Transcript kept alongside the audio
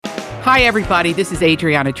Hi, everybody. This is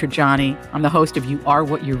Adriana Trajani. I'm the host of You Are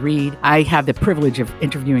What You Read. I have the privilege of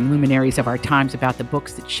interviewing luminaries of our times about the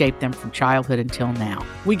books that shaped them from childhood until now.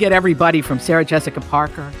 We get everybody from Sarah Jessica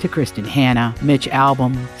Parker to Kristen Hanna, Mitch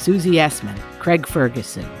Albom, Susie Essman, Craig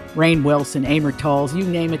Ferguson, Rainn Wilson, Amor Tolls, you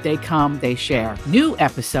name it, they come, they share. New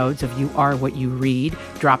episodes of You Are What You Read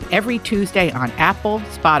drop every Tuesday on Apple,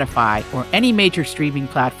 Spotify, or any major streaming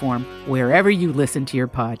platform wherever you listen to your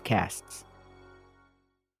podcasts.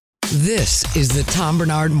 This is the Tom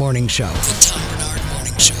Barnard Morning Show. The Tom Barnard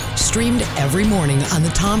Morning Show. Streamed every morning on the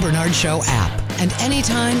Tom Barnard Show app and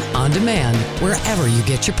anytime on demand wherever you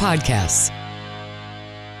get your podcasts.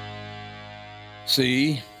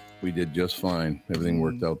 See, we did just fine. Everything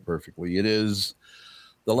worked out perfectly. It is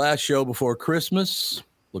the last show before Christmas.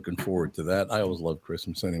 Looking forward to that. I always love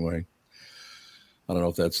Christmas anyway. I don't know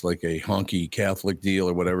if that's like a honky Catholic deal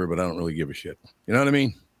or whatever, but I don't really give a shit. You know what I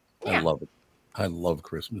mean? Yeah. I love it. I love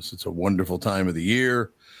Christmas. It's a wonderful time of the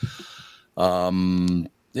year.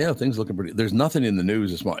 Yeah, things looking pretty. There's nothing in the news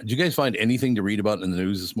this morning. Did you guys find anything to read about in the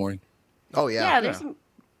news this morning? Oh, yeah. Yeah,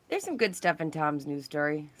 there's some good stuff in Tom's news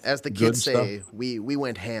story. As the kids say, we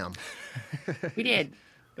went ham. We did.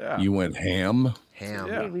 Yeah. You went ham? Ham.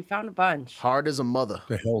 Yeah. We found a bunch. Hard as a mother.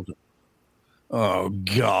 The hell? Oh,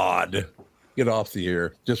 God. Get off the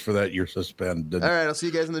air. Just for that, you're suspended. All right, I'll see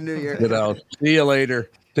you guys in the new year. Get out. See you later.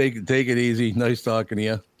 Take it easy. Nice talking to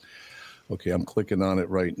you. Okay, I'm clicking on it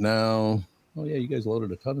right now. Oh, yeah, you guys loaded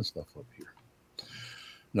a ton of stuff up here.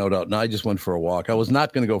 No doubt. No, I just went for a walk. I was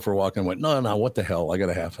not going to go for a walk and went, no, what the hell? I got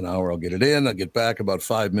a half an hour. I'll get it in. I'll get back about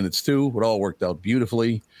 5 minutes too. It all worked out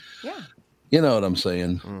beautifully. Yeah. You know what I'm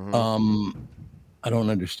saying? Mm-hmm. I don't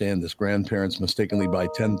understand this. Grandparents mistakenly buy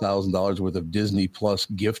 $10,000 worth of Disney Plus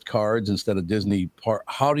gift cards instead of Disney Park.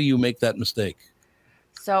 How do you make that mistake?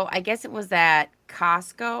 So I guess it was at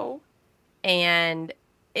Costco, and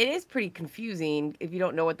it is pretty confusing if you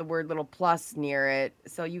don't know what the word little plus near it.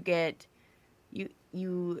 So you get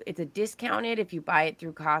it's a discounted if you buy it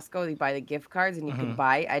through Costco. You buy the gift cards, and you can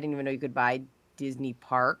buy. I didn't even know you could buy Disney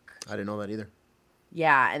Park. I didn't know that either.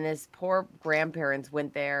 Yeah, and this poor grandparents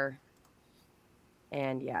went there,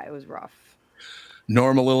 and yeah, it was rough.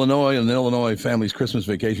 Normal, Illinois, an Illinois family's Christmas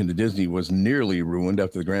vacation to Disney was nearly ruined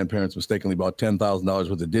after the grandparents mistakenly bought $10,000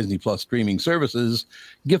 worth of Disney Plus streaming services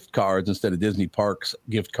gift cards instead of Disney Parks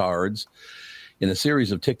gift cards. In a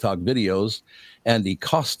series of TikTok videos, Andy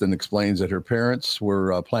Costin explains that her parents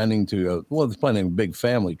were planning a big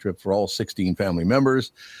family trip for all 16 family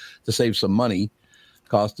members to save some money.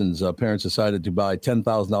 Costin's parents decided to buy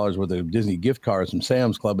 $10,000 worth of Disney gift cards from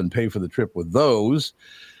Sam's Club and pay for the trip with those.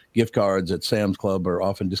 Gift cards at Sam's Club are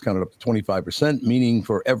often discounted up to 25%, meaning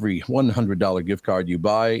for every $100 gift card you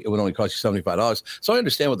buy, it would only cost you $75. So I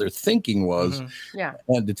understand what their thinking was. Mm-hmm. Yeah.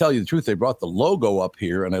 And to tell you the truth, they brought the logo up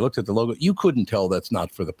here, and I looked at the logo. You couldn't tell that's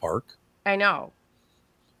not for the park. I know.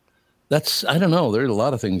 I don't know. There's a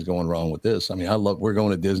lot of things going wrong with this. I mean, we're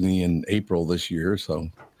going to Disney in April this year, so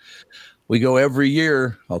we go every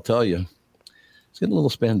year. I'll tell you, it's getting a little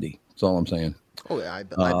spendy. That's all I'm saying. Oh yeah, I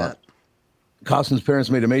bet. Costin's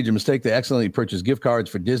parents made a major mistake. They accidentally purchased gift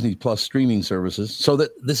cards for Disney Plus streaming services. So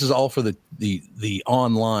that this is all for the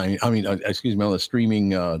online. I mean, on the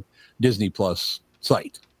streaming Disney Plus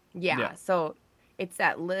site. Yeah. So it's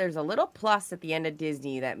there's a little plus at the end of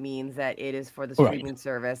Disney that means that it is for the streaming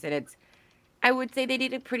service, and I would say they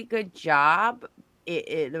did a pretty good job.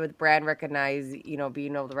 With brand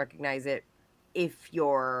being able to recognize it if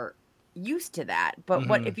you're used to that. But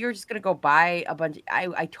what if you're just going to go buy a bunch?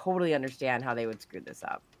 I totally understand how they would screw this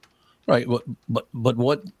up. Right.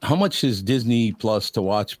 But how much is Disney Plus to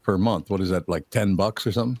watch per month? What is that, like $10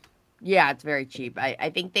 or something? Yeah, it's very cheap. I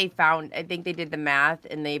think they did the math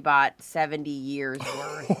and they bought 70 years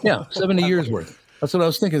worth. Yeah, 70 years worth. That's what I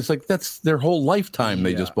was thinking. It's like that's their whole lifetime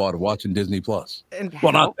they just bought watching Disney Plus.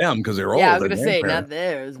 Well, not them because they're old. Yeah, I was going to say not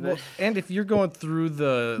theirs. But. Well, and if you're going through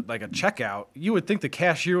a checkout, you would think the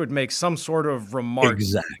cashier would make some sort of remark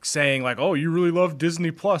saying like, "Oh, you really love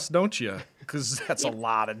Disney Plus, don't you?" Because that's a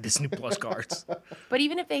lot of Disney Plus cards. But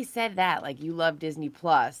even if they said that, like, you love Disney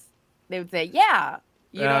Plus, they would say, "Yeah."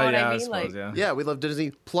 You know what I mean? I suppose, yeah, we love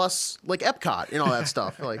Disney Plus, like Epcot and all that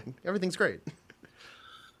stuff. Like everything's great.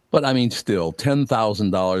 But I mean, still,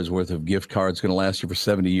 $10,000 worth of gift cards going to last you for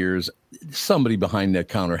 70 years. Somebody behind that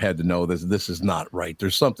counter had to know this is not right.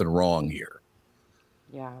 There's something wrong here.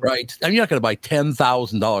 Yeah. Right. I mean, you're not going to buy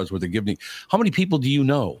 $10,000 worth of gifting. How many people do you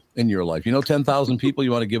know in your life? You know 10,000 people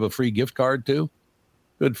you want to give a free gift card to?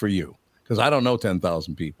 Good for you. Because I don't know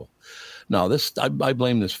 10,000 people. No, I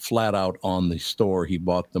blame this flat out on the store he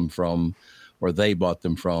bought them from, or they bought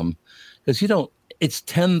them from. Because it's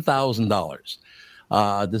 $10,000.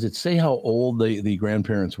 Does it say how old the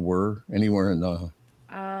grandparents were anywhere in the?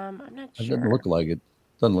 I'm not It sure. doesn't look like it.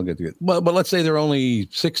 Doesn't look like it. But let's say they're only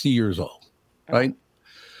 60 years old, right?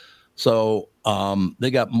 So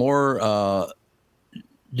they got more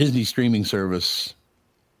Disney streaming service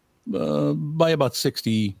by about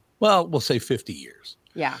 60. Well, we'll say 50 years.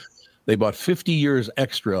 Yeah. They bought 50 years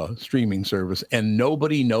extra streaming service, and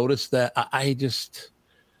nobody noticed that. I just,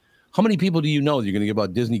 how many people do you know that you're going to give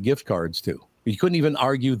out Disney gift cards to? You couldn't even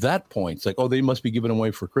argue that point. It's like, oh, they must be giving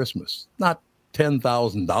away for Christmas. Not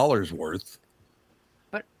 $10,000 worth.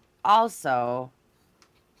 But also,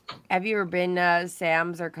 have you ever been to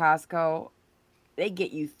Sam's or Costco? They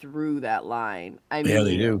get you through that line. I mean, Yeah,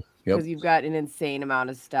 they do. Because you've got an insane amount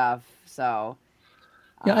of stuff. So.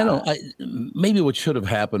 Yeah, I know. Maybe what should have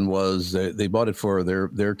happened was they bought it for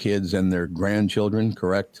their kids and their grandchildren,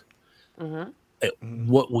 correct? Mm-hmm.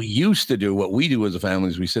 What we used to do, what we do as a family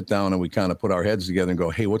is we sit down and we kind of put our heads together and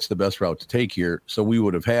go, hey, what's the best route to take here? So we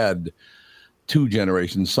would have had 2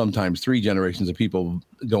 generations, sometimes 3 generations of people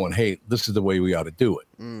going, hey, this is the way we ought to do it.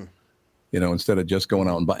 You know, instead of just going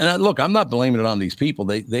out and buy. And look, I'm not blaming it on these people.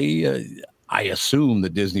 I assume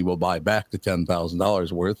that Disney will buy back the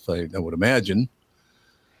 $10,000 worth, I would imagine.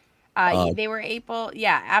 They were able,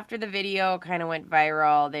 after the video kind of went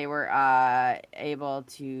viral, they were able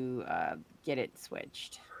to get it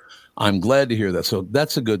switched. I'm glad to hear that. So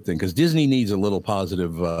that's a good thing because Disney needs a little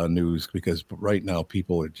positive news because right now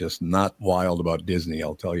people are just not wild about Disney.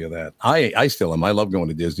 I'll tell you that. I still am. I love going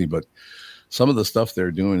to Disney, but some of the stuff they're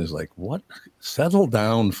doing is like, what? Settle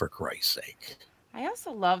down for Christ's sake. I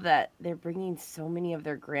also love that they're bringing so many of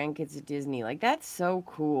their grandkids to Disney. Like, that's so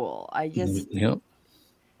cool. I just... Yep.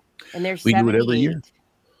 And they're we 78. do it every year. Yeah.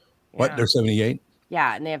 What? They're 78?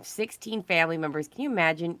 Yeah, and they have 16 family members. Can you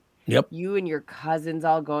imagine you and your cousins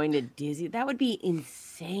all going to Disney? That would be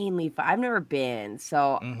insanely fun. I've never been.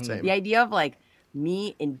 So the idea of like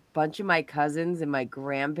me and a bunch of my cousins and my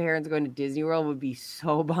grandparents going to Disney World would be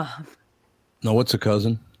so bomb. No, what's a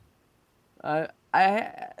cousin? I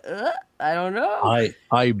don't know.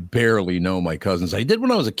 I barely know my cousins. I did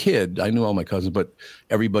when I was a kid. I knew all my cousins, but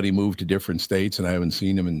everybody moved to different states, and I haven't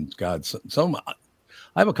seen them. And God, some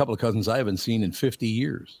I have a couple of cousins I haven't seen in 50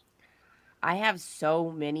 years. I have so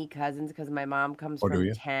many cousins because my mom comes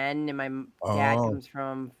from 10, and my dad comes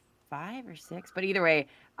from 5 or 6. But either way,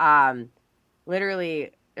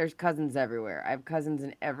 literally, there's cousins everywhere. I have cousins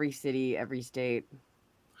in every city, every state.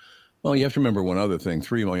 Well, you have to remember one other thing.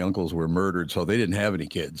 3 of my uncles were murdered, so they didn't have any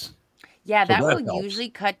kids. Yeah, so that will helps. Usually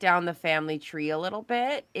cut down the family tree a little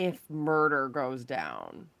bit if murder goes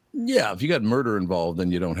down. Yeah, if you got murder involved,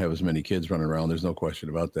 then you don't have as many kids running around. There's no question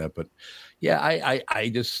about that. But yeah, I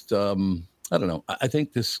just, I don't know. I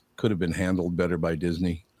think this could have been handled better by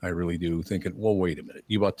Disney. I really do. Thinking, well, wait a minute.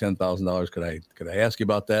 You bought $10,000. Could I ask you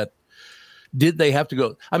about that? Did they have to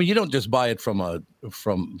go? I mean, you don't just buy it from a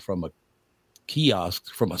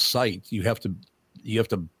kiosk, from a site. You have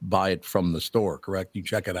to buy it from the store, correct? You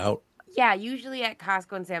check it out. Yeah, usually at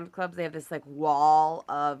Costco and Sam's Clubs, they have this like wall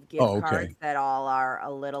of gift cards that all are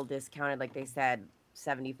a little discounted. Like they said,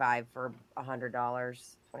 $75 for $100, 25%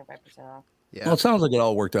 off. Yeah. Well, it sounds like it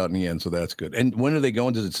all worked out in the end, so that's good. And when are they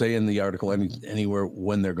going? Does it say in the article anywhere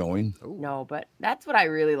when they're going? No, but that's what I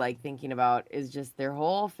really like thinking about is just their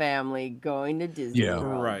whole family going to Disney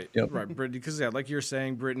World. Right. Yep. Right, Brittany. Because like you're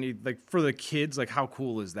saying, Brittany, like for the kids, like how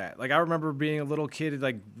cool is that? Like I remember being a little kid,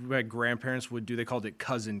 like my grandparents would do. They called it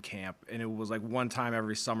cousin camp, and it was like one time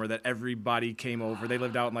every summer that everybody came over. They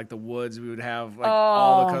lived out in like the woods. We would have like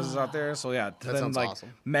all the cousins out there. So yeah, that sounds like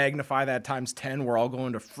awesome. Magnify that times 10. We're all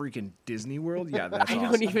going to freaking Disney World. Yeah, that's awesome. I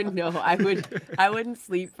don't even know. I wouldn't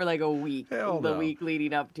sleep for like a week. Week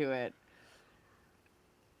leading up to it.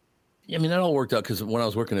 I mean, that all worked out because when I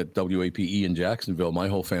was working at WAPE in Jacksonville, my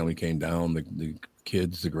whole family came down, the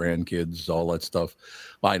kids, the grandkids, all that stuff.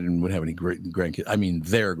 Well, I didn't have any grandkids. I mean,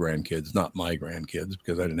 their grandkids, not my grandkids,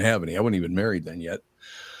 because I didn't have any. I wasn't even married then yet.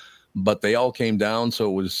 But they all came down, so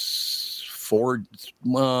it was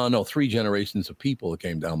 3 generations of people that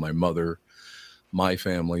came down. My mother, my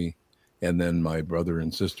family, and then my brother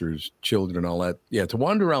and sister's children and all that. Yeah, to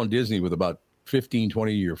wander around Disney with about 15,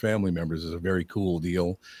 20 of your family members is a very cool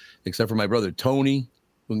deal, except for my brother Tony,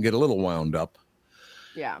 who can get a little wound up.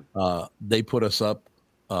 Yeah. They put us up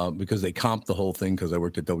because they comped the whole thing because I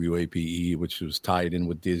worked at WAPE, which was tied in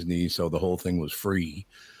with Disney, so the whole thing was free.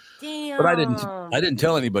 Damn. But I didn't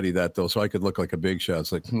tell anybody that, though, so I could look like a big shot.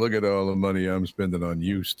 It's like, look at all the money I'm spending on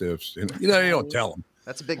you stiffs. You don't tell them.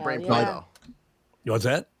 That's a big brain play, though. What's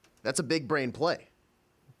that? That's a big brain play.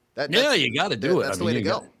 You got to do it. That's the way to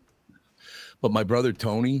go. But my brother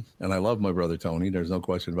Tony, and I love my brother Tony, there's no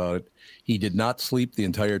question about it. He did not sleep the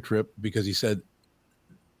entire trip because he said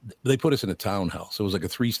they put us in a townhouse. It was like a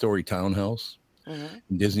 3-story townhouse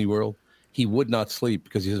in Disney World. He would not sleep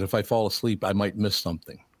because he said, if I fall asleep, I might miss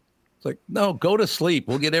something. It's like, no, go to sleep.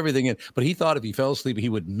 We'll get everything in. But he thought if he fell asleep, he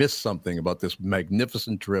would miss something about this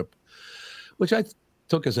magnificent trip, which I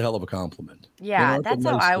took as a hell of a compliment. Yeah, you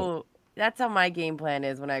know, that's how my game plan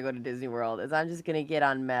is when I go to Disney World. Is I'm just gonna get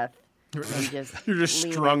on meth. You're just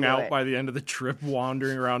strung out by the end of the trip,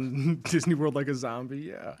 wandering around Disney World like a zombie.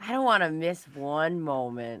 Yeah. I don't want to miss one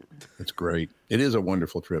moment. It's great. It is a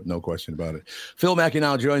wonderful trip, no question about it. Phil Mackey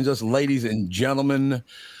now joins us, ladies and gentlemen.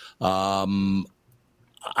 I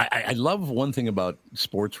love one thing about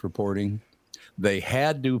sports reporting. They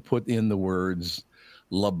had to put in the words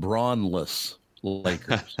LeBron-less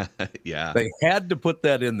Lakers. Yeah. They had to put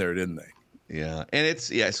that in there, didn't they? Yeah. And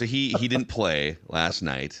so he didn't play last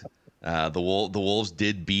night. The Wolves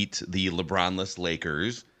did beat the LeBron-less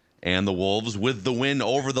Lakers, and the Wolves, with the win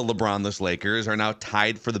over the LeBron-less Lakers, are now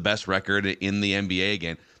tied for the best record in the NBA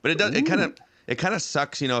again. But it kind of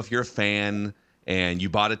sucks, if you're a fan and you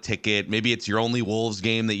bought a ticket. Maybe it's your only Wolves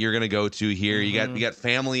game that you're going to go to here. You got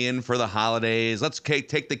family in for the holidays. Let's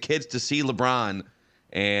take the kids to see LeBron,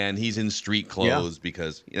 and he's in street clothes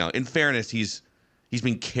because, in fairness, he's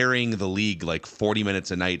been carrying the league like 40 minutes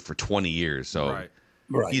a night for 20 years. So. Right.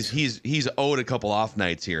 He's owed a couple off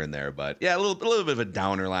nights here and there, but yeah, a little bit of a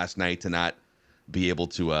downer last night to not be able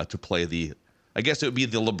to play the. I guess it would be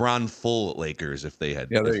the LeBron full Lakers if he had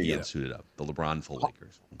suited up. The LeBron full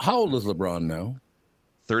Lakers. How old is LeBron now?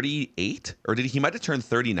 38, or he might have turned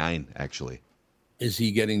 39 actually. Is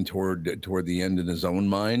he getting toward the end in his own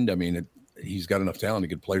mind? I mean, he's got enough talent; he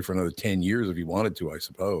could play for another 10 years if he wanted to, I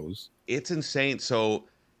suppose. It's insane. So.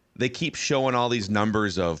 They keep showing all these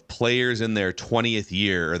numbers of players in their 20th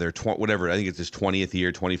year or their whatever. I think it's his 20th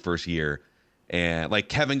year, 21st year. And like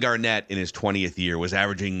Kevin Garnett in his 20th year was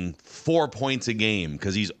averaging 4 points a game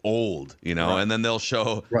because he's old, Right. And then they'll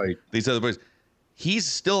show these other players. He's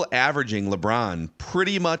still averaging, LeBron,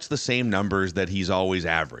 pretty much the same numbers that he's always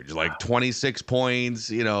averaged, like 26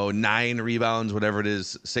 points, 9 rebounds, whatever it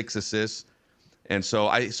is, 6 assists. And so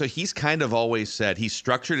he's kind of always said he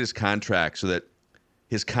structured his contract so that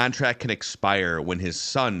his contract can expire when his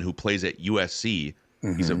son, who plays at USC,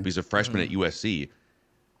 he's a freshman at USC,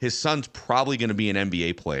 his son's probably going to be an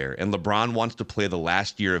NBA player, and LeBron wants to play the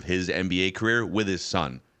last year of his NBA career with his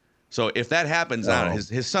son. So if that happens,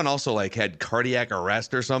 his son also had cardiac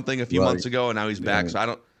arrest or something a few months ago, and now he's back.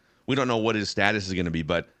 So we don't know what his status is going to be,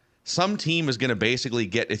 but some team is going to basically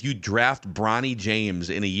get, if you draft Bronny James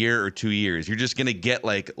in a year or 2 years, you're just going to get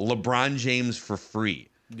LeBron James for free.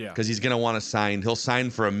 Yeah, because he's going to want to sign. He'll sign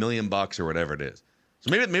for $1 million or whatever it is.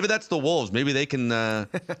 So maybe that's the Wolves. Maybe they can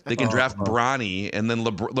draft Bronny, and then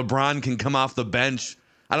LeBron can come off the bench.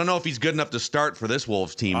 I don't know if he's good enough to start for this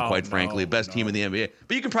Wolves team, frankly, best team in the NBA.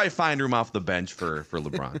 But you can probably find room off the bench for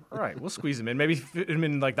LeBron. All right, we'll squeeze him in. Maybe fit him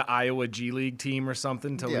in the Iowa G League team or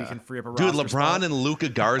something until we can free up a roster. Dude, LeBron spot. and Luka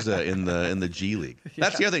Garza in the G League.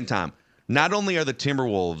 That's the other thing, Tom. Not only are the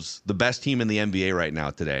Timberwolves the best team in the NBA right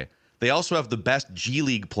now today, they also have the best G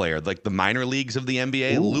League player, like the minor leagues of the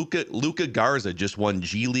NBA. Luka Garza just won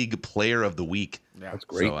G League Player of the Week. Yeah, that's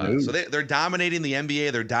great news. So they're dominating the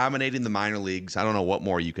NBA. They're dominating the minor leagues. I don't know what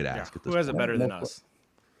more you could ask. Who has it better than us?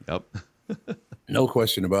 Yep. No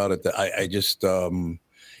question about it. I just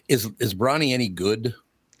is Bronny any good?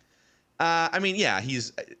 I mean, yeah,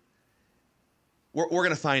 he's. We're going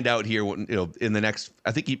to find out here, in the next.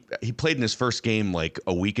 I think he played in his first game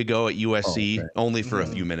a week ago at USC, only for a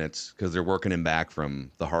few minutes because they're working him back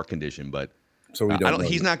from the heart condition. But so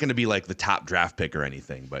he's not going to be the top draft pick or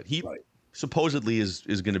anything. But he supposedly is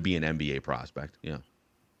going to be an NBA prospect. Yeah.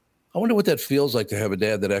 I wonder what that feels like to have a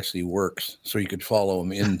dad that actually works, so you could follow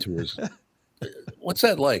him into his. What's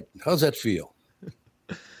that like? How's that feel?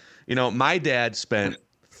 My dad spent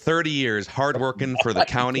 30 years hard working for the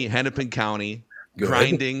county, Hennepin County. Good.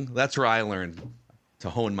 Grinding. That's where I learned to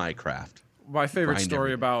hone my craft. My favorite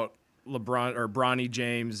story about LeBron or Bronny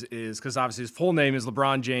James is because obviously his full name is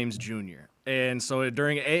LeBron James Jr. And so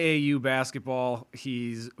during AAU basketball,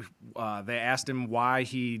 they asked him why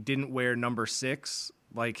he didn't wear number 6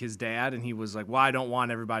 like his dad, and he was like, "Well, I don't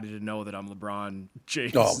want everybody to know that I'm LeBron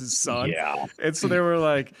James' son." Yeah. And so they were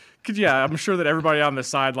like, I'm sure that everybody on the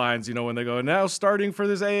sidelines, when they go, now starting for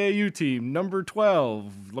this AAU team, number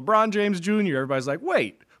 12, LeBron James Jr., everybody's like,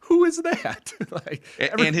 wait, who is that?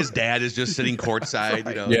 And his dad is just sitting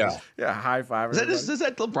courtside, Yeah, high five. Is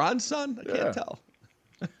that LeBron's son? I can't tell.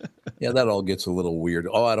 Yeah, that all gets a little weird.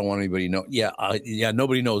 Oh, I don't want anybody to know. Yeah,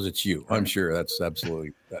 nobody knows it's you. I'm sure that's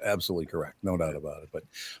absolutely correct. No doubt about it. But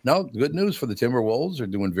no, good news for the Timberwolves. They're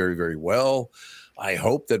doing very, very well. I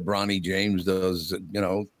hope that Bronny James does,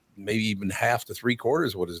 maybe even half to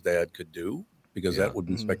 3/4 what his dad could do, because that would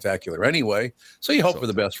be spectacular anyway. So you hope for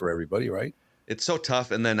the best for everybody, right? It's so tough.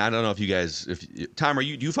 And then I don't know if you guys, Tom, do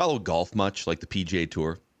you follow golf much, like the PGA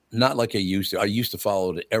Tour? Not like I used to. I used to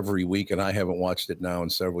follow it every week, and I haven't watched it now in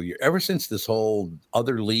several years. Ever since this whole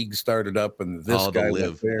other league started up, and this guy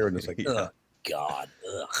went there, and it's like, oh God,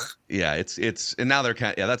 ugh. Yeah, it's and now they're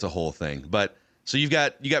that's a whole thing. But so you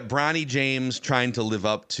got Bronny James trying to live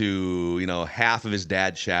up to half of his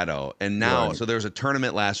dad's shadow, and now so there was a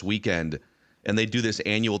tournament last weekend, and they do this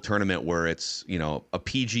annual tournament where it's a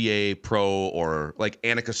PGA pro, or like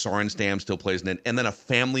Annika Sorenstam still plays in it, and then a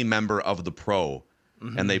family member of the pro.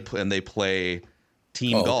 Mm-hmm. And they play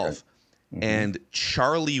team golf. Okay. And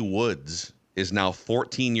Charlie Woods is now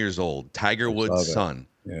 14 years old, Tiger Woods' son.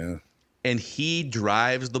 Yeah. And he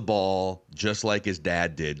drives the ball just like his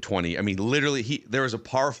dad did. Literally, there was a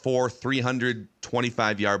par 4,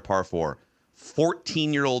 325-yard par 4.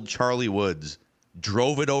 14-year-old Charlie Woods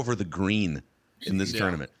drove it over the green in this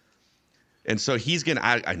tournament. And so he's going to,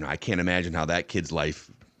 I can't imagine how that kid's life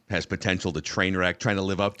has potential to train wreck, trying to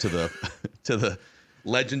live up to the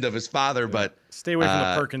legend of his father. But stay away from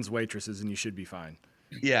the Perkins waitresses and you should be fine.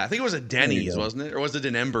 Yeah, I think it was a Denny's, wasn't it? Or was it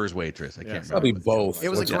an Ember's waitress? I can't remember. Probably both. It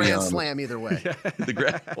was a grand slam either way.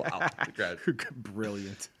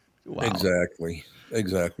 Brilliant. Wow. Exactly.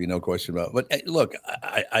 No question about it. But look,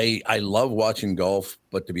 I love watching golf,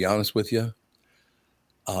 but to be honest with you,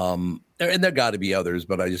 and there got to be others,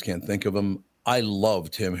 but I just can't think of them. I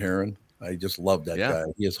love Tim Herron. I just love that guy.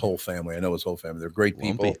 His whole family. I know his whole family. They're great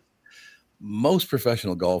people. Lumpy. Most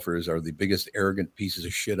professional golfers are the biggest arrogant pieces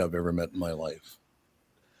of shit I've ever met in my life.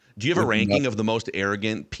 Do you have a ranking of the most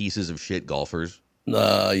arrogant pieces of shit golfers?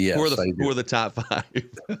 Yes. Who are the top 5?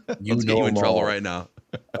 Let's get you in trouble right now.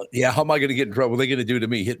 How am I going to get in trouble? What are they going to do to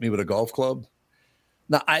me? Hit me with a golf club?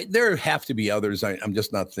 Now, there have to be others. I'm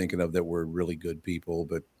just not thinking of that were really good people,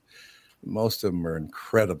 but most of them are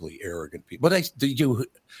incredibly arrogant people. But do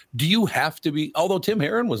you have to be? Although Tim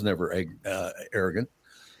Herron was never arrogant,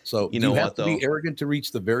 so you know have to be arrogant to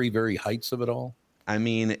reach the very, very heights of it all. I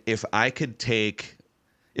mean, if I could take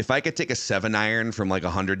a 7-iron from like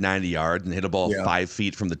 190 yards and hit a ball 5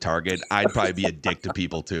 feet from the target, I'd probably be a dick to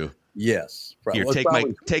people too. Yes. Here,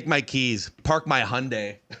 take my keys, park my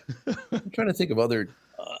Hyundai. I'm trying to think of other.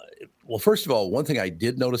 Well, first of all, one thing I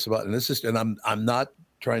did notice about, and I'm not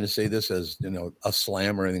trying to say this as a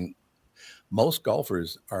slam or anything. Most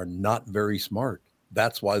golfers are not very smart.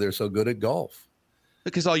 That's why they're so good at golf.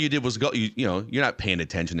 Because all you did was go. You're not paying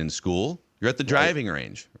attention in school. You're at the driving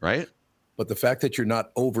range, right? But the fact that you're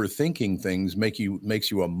not overthinking things makes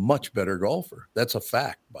you a much better golfer. That's a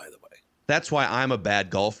fact, by the way. That's why I'm a bad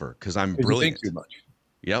golfer, because I'm brilliant. You think too much.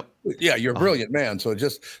 Yep. Yeah, you're a brilliant man. So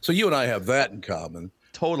you and I have that in common.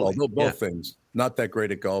 Totally. Both things. Not that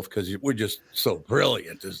great at golf because we're just so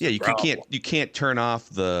brilliant. You can't turn off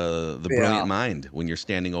the brilliant mind when you're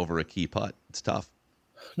standing over a key putt. It's tough.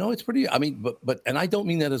 No, it's pretty. I mean, but and I don't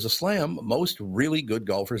mean that as a slam. Most really good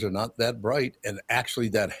golfers are not that bright, and actually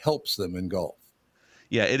that helps them in golf.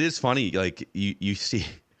 Yeah, it is funny. Like you see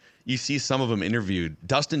some of them interviewed.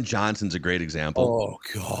 Dustin Johnson's a great example. Oh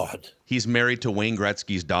God, he's married to Wayne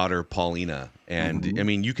Gretzky's daughter Paulina, and I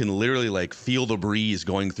mean, you can literally like feel the breeze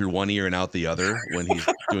going through one ear and out the other when he's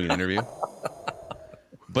doing an interview.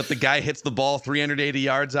 But the guy hits the ball 380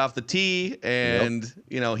 yards off the tee, and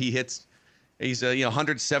he hits. He's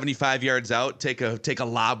 175 yards out. Take a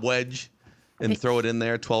lob wedge, and throw it in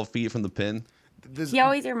there 12 feet from the pin. He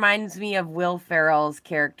always reminds me of Will Ferrell's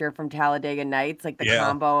character from Talladega Nights, like the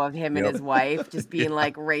combo of him and his wife just being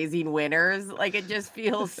like raising winners. Like it just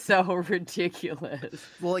feels so ridiculous.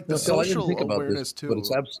 Well, like the social awareness too. But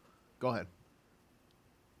it's Go ahead.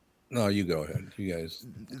 No, you go ahead. You guys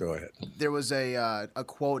go ahead. There was a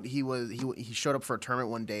quote. He showed up for a tournament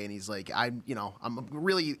one day and he's like, I'm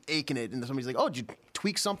really aching it. And somebody's like, oh, did you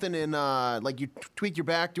tweak something in you tweak your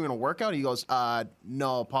back doing a workout? He goes,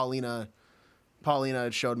 no, Paulina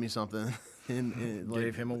showed me something. and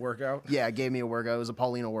gave him a workout? Yeah, gave me a workout. It was a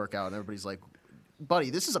Paulina workout. And everybody's like,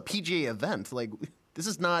 buddy, this is a PGA event. Like, this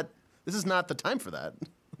is not the time for that.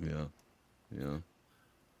 Yeah.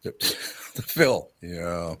 Phil.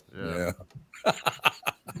 Yeah.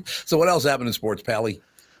 So what else happened in sports, Pally?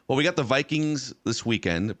 Well, we got the Vikings this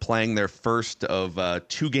weekend playing their first of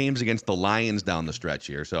 2 games against the Lions down the stretch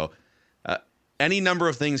here. So any number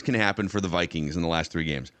of things can happen for the Vikings in the last 3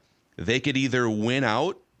 games. They could either win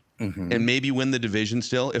out and maybe win the division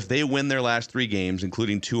still. If they win their last 3 games,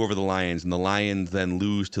 including 2 over the Lions, and the Lions then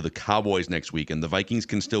lose to the Cowboys next week, and the Vikings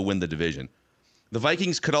can still win the division. The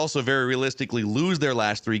Vikings could also very realistically lose their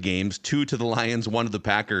last 3 games, 2 to the Lions, 1 to the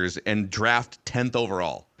Packers, and draft 10th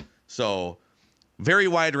overall. So very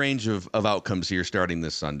wide range of outcomes here starting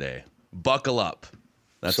this Sunday. Buckle up.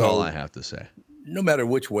 That's all I have to say. No matter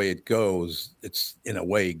which way it goes, it's in a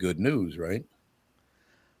way good news, right?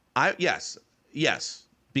 Yes.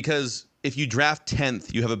 Because if you draft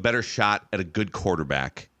 10th, you have a better shot at a good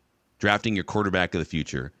quarterback, drafting your quarterback of the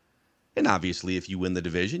future. And obviously, if you win the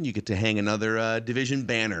division, you get to hang another division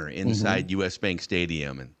banner inside US Bank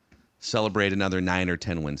Stadium and celebrate another 9 or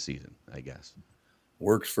 10 win season, I guess.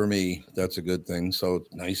 Works for me. That's a good thing. So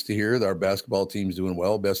nice to hear that our basketball team's doing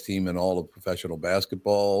well. Best team in all of professional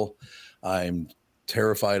basketball. I'm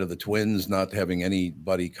terrified of the Twins not having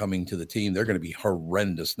anybody coming to the team. They're going to be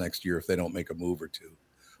horrendous next year if they don't make a move or 2.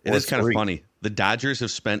 It is kind of funny. The Dodgers have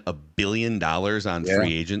spent $1 billion on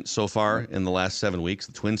free agents so far in the last 7 weeks.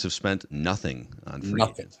 The Twins have spent nothing on free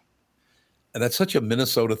agents. And that's such a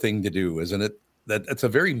Minnesota thing to do, isn't it? That's a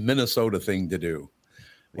very Minnesota thing to do.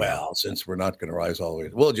 Well, since we're not going to rise all the way,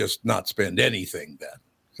 we'll just not spend anything then.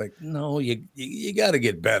 It's like, no, you got to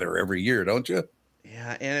get better every year, don't you?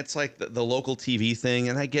 Yeah, and it's like the local TV thing,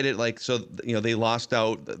 and I get it. Like, so they lost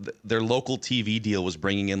out. Their local TV deal was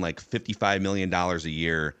bringing in like $55 million a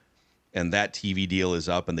year, and that TV deal is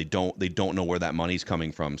up, and they don't know where that money's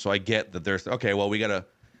coming from. So I get that there's okay. Well, we gotta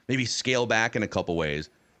maybe scale back in a couple ways,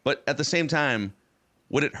 but at the same time,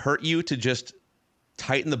 would it hurt you to just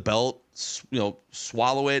tighten the belt,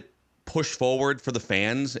 swallow it, push forward for the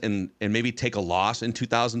fans, and maybe take a loss in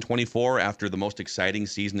 2024 after the most exciting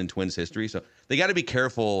season in Twins history? So they got to be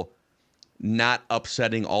careful not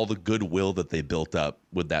upsetting all the goodwill that they built up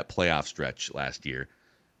with that playoff stretch last year.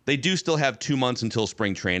 They do still have 2 months until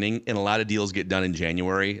spring training, and a lot of deals get done in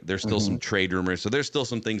January. There's still some trade rumors, so there's still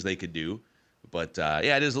some things they could do. But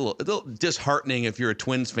it is a little disheartening if you're a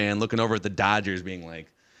Twins fan looking over at the Dodgers being like,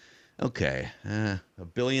 okay, $1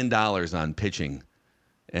 billion on pitching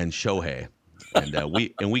and Shohei,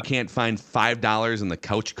 and we can't find $5 in the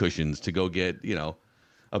couch cushions to go get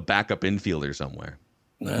a backup infielder somewhere.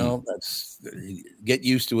 Well, get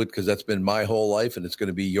used to it, because that's been my whole life, and it's going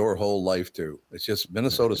to be your whole life too. It's just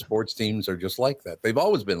Minnesota sports teams are just like that. They've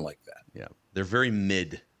always been like that. Yeah, they're very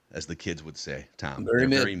mid, as the kids would say. Tom, very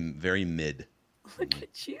very mid. Look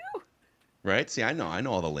at you. Right? See, I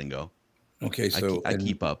know all the lingo. Okay, so I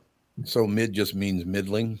keep up. So mid just means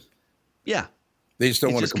middling. Yeah. They just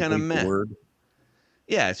don't want to complete the word.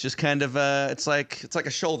 Yeah, it's just kind of it's like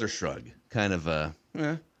a shoulder shrug, kind of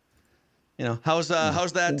how's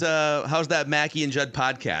that Mackie and Judd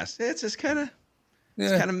podcast? It's just kind of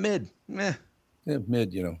mid. Yeah,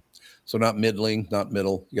 mid. So not middling, not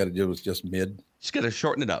middle. You got to do is just mid. Just got to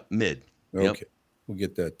shorten it up, mid. Okay, yep. We'll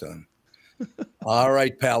get that done. All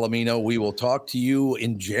right, Palomino. We will talk to you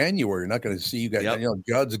in January. We're not going to see you guys. Yep.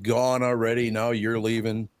 Judd's gone already. Now you're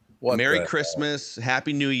leaving. Merry Christmas,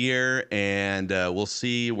 Happy New Year, and we'll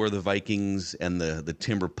see where the Vikings and the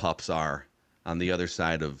Timber Pups are on the other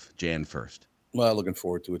side of Jan 1st. Well, looking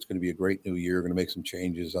forward to it. It's going to be a great new year. We're going to make some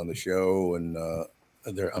changes on the show, and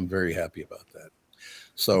I'm very happy about that.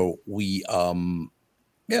 So we'll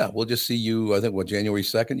just see you, I think, January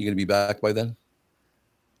 2nd? You're going to be back by then?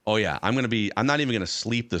 Oh, yeah. I'm not even going to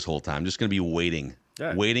sleep this whole time. I'm just going to be waiting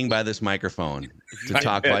by this microphone to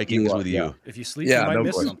talk Vikings with you. If you sleep, you might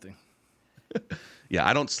miss something. Yeah,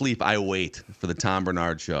 I don't sleep. I wait for the Tom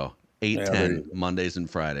Barnard Show, 8-10, Mondays and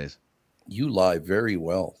Fridays. You lie very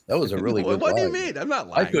well. That was a really good What lie. do you mean? I'm not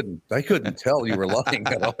lying. I couldn't tell you were lying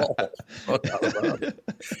at all.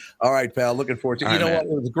 All right, pal. Looking forward to it. What? It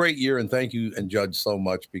was a great year, and thank you and Judge so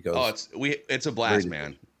much because it's a blast,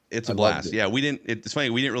 man. It's a blast. Yeah, it's funny.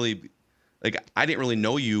 We didn't really I didn't really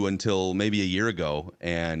know you until maybe a year ago,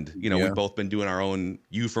 and we've both been doing our own.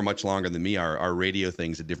 You for much longer than me. Our radio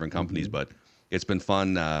things at different companies, but it's been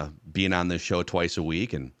fun being on this show twice a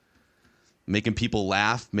week and making people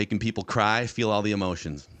laugh, making people cry, feel all the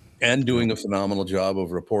emotions. And doing a phenomenal job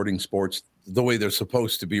of reporting sports the way they're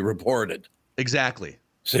supposed to be reported. Exactly.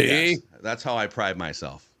 See? Yes, that's how I pride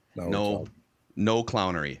myself. No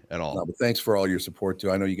clownery at all. No, but thanks for all your support, too.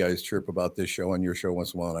 I know you guys chirp about this show on your show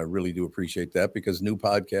once in a while, and I really do appreciate that because new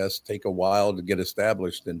podcasts take a while to get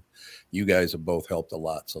established, and you guys have both helped a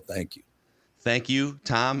lot, so thank you. Thank you,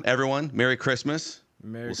 Tom, everyone. Merry Christmas.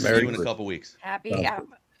 We'll see you in a couple weeks. Happy.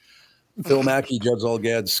 Phil Mackey, Judge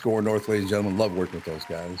Olgad, Score North, ladies and gentlemen. Love working with those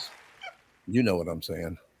guys. You know what I'm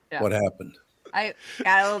saying. Yeah. What happened? I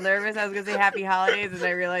got a little nervous. I was going to say happy holidays, and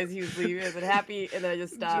I realized he was leaving. I said happy, and then I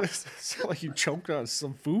just stopped. It sounded like you choked on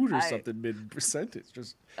some food or something mid-sentence.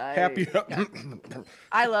 Just happy.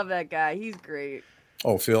 I love that guy. He's great.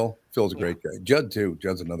 Oh, Phil? Phil's a great guy. Judd, too.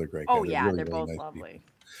 Judd's another great guy. Oh, yeah. They're both lovely. People.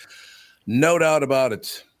 No doubt about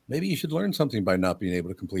it. Maybe you should learn something by not being able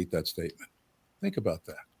to complete that statement. Think about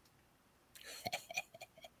that.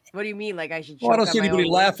 What do you mean? Like I should? Well, I don't see anybody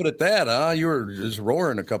laughing at that, huh? You were just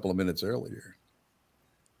roaring a couple of minutes earlier.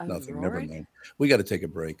 Nothing. Never mind. We got to take a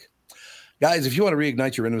break. Guys, if you want to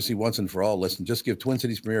reignite your intimacy once and for all, listen, just give Twin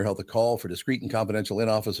Cities Premier Health a call for discreet and confidential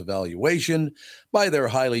in-office evaluation by their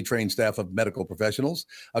highly trained staff of medical professionals.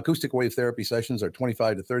 Acoustic wave therapy sessions are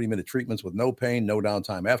 25 to 30-minute treatments with no pain, no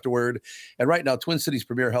downtime afterward. And right now, Twin Cities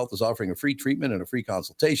Premier Health is offering a free treatment and a free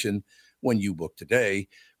consultation when you book today.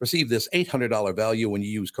 Receive this $800 value when you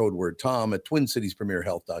use code word TOM at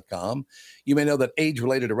TwinCitiesPremierHealth.com. You may know that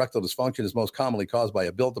age-related erectile dysfunction is most commonly caused by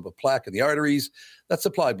a buildup of plaque in the arteries that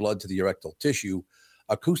supply blood to the erectile tissue.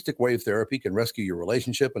 Acoustic wave therapy can rescue your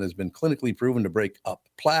relationship and has been clinically proven to break up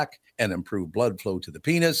plaque and improve blood flow to the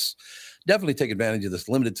penis. Definitely take advantage of this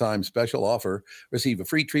limited time special offer. Receive a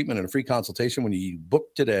free treatment and a free consultation when you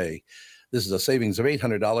book today. This is a savings of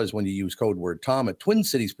 $800 when you use code word TOM at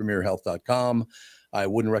TwinCitiesPremierHealth.com. I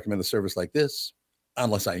wouldn't recommend a service like this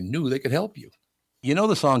unless I knew they could help you. You know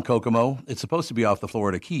the song Kokomo? It's supposed to be off the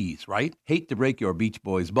Florida Keys, right? Hate to break your Beach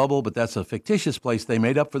Boys bubble, but that's a fictitious place they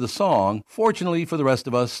made up for the song. Fortunately for the rest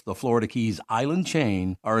of us, the Florida Keys island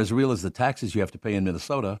chain are as real as the taxes you have to pay in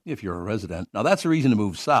Minnesota if you're a resident. Now that's a reason to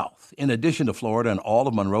move south. In addition to Florida and all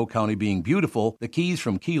of Monroe County being beautiful, the Keys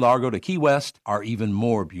from Key Largo to Key West are even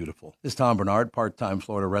more beautiful. This is Tom Barnard, part-time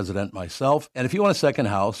Florida resident myself. And if you want a second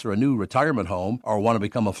house or a new retirement home or want to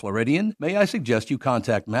become a Floridian, may I suggest you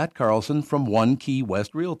contact Matt Carlson from One Key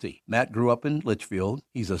West Realty. Matt grew up in Litchfield.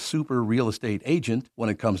 He's a super real estate agent when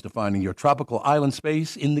it comes to finding your tropical island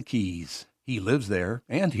space in the Keys. He lives there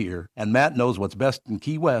and here, and Matt knows what's best in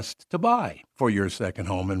Key West to buy for your second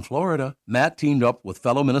home in Florida. Matt teamed up with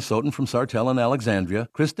fellow Minnesotan from Sartell and Alexandria,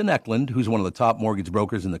 Kristen Eklund, who's one of the top mortgage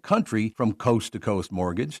brokers in the country from Coast to Coast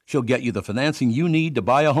Mortgage. She'll get you the financing you need to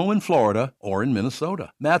buy a home in Florida or in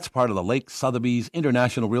Minnesota. Matt's part of the Lake Sotheby's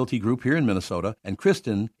International Realty Group here in Minnesota, and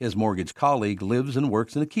Kristen, his mortgage colleague, lives and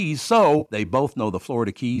works in the Keys, so they both know the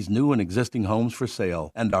Florida Keys' new and existing homes for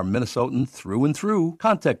sale and are Minnesotan through and through.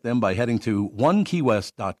 Contact them by heading to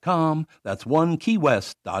OneKeyWest.com. That's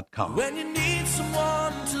OneKeyWest.com. When you need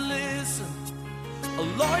someone to listen, a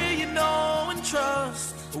lawyer you know and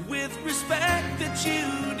trust, with respect that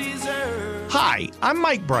you deserve. Hi, I'm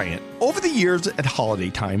Mike Bryant. Over the years at holiday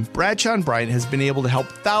time, Bradshaw & Bryant has been able to help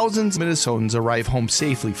thousands of Minnesotans arrive home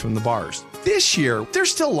safely from the bars. This year, there's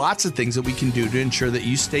still lots of things that we can do to ensure that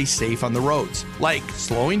you stay safe on the roads, like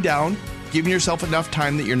slowing down, giving yourself enough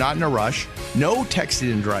time that you're not in a rush, no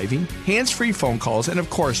texting and driving, hands-free phone calls, and of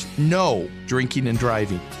course, no drinking and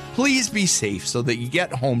driving. Please be safe so that you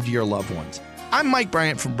get home to your loved ones. I'm Mike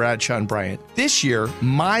Bryant from Bradshaw & Bryant. This year,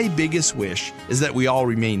 my biggest wish is that we all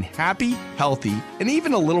remain happy, healthy, and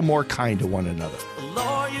even a little more kind to one another. A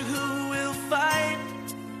lawyer who will fight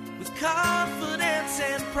with confidence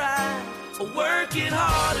and pride, working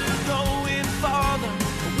harder, going farther,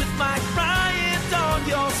 with Mike Bryant on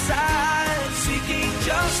your side, seeking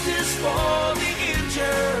justice for the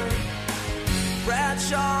injured.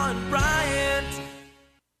 Bradshaw & Bryant.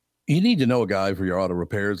 You need to know a guy for your auto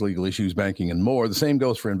repairs, legal issues, banking, and more. The same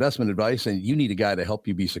goes for investment advice, and you need a guy to help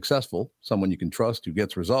you be successful, someone you can trust who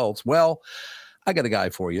gets results. Well, I got a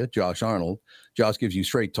guy for you, Josh Arnold. Josh gives you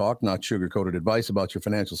straight talk, not sugar-coated advice about your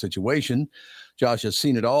financial situation. Josh has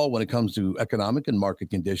seen it all when it comes to economic and market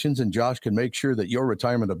conditions, and Josh can make sure that your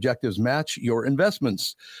retirement objectives match your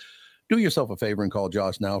investments. Do yourself a favor and call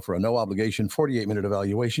Josh now for a no-obligation 48-minute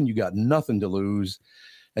evaluation. You got nothing to lose,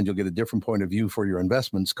 and you'll get a different point of view for your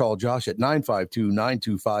investments. Call Josh at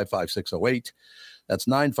 952-925-5608. That's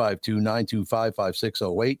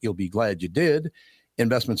 952-925-5608. You'll be glad you did.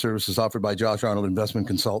 Investment services offered by Josh Arnold Investment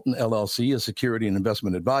Consultant, LLC, a security and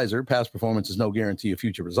investment advisor. Past performance is no guarantee of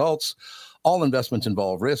future results. All investments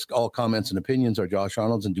involve risk. All comments and opinions are Josh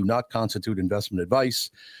Arnold's and do not constitute investment advice.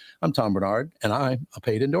 I'm Tom Barnard, and I'm a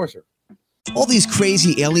paid endorser. All these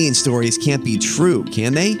crazy alien stories can't be true,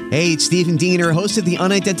 can they? Hey, it's Stephen Diener, host of the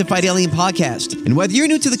Unidentified Alien Podcast. And whether you're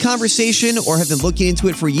new to the conversation or have been looking into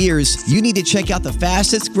it for years, you need to check out the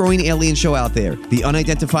fastest growing alien show out there, the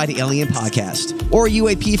Unidentified Alien Podcast, or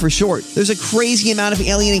UAP for short. There's a crazy amount of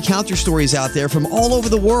alien encounter stories out there from all over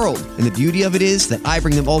the world. And the beauty of it is that I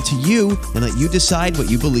bring them all to you and let you decide what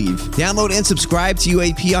you believe. Download and subscribe to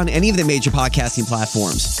UAP on any of the major podcasting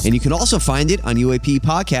platforms. And you can also find it on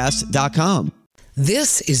UAPpodcast.com.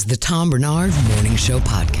 This is the Tom Barnard Morning Show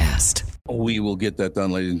podcast. We will get that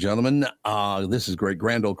done, ladies and gentlemen. This is great.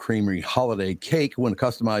 Grand Old Creamery Holiday Cake. Win a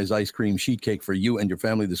customized ice cream sheet cake for you and your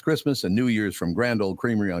family this Christmas and New Year's from Grand Old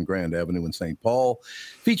Creamery on Grand Avenue in St. Paul.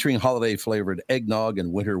 Featuring holiday-flavored eggnog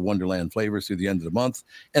and winter wonderland flavors through the end of the month.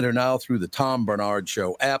 Enter now through the Tom Barnard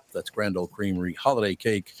Show app. That's Grand Old Creamery Holiday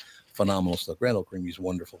Cake. Phenomenal stuff. Grand Old Creamery is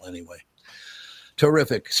wonderful anyway.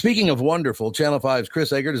 Terrific. Speaking of wonderful, Channel 5's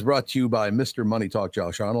Chris Eggert is brought to you by Mr. Money Talk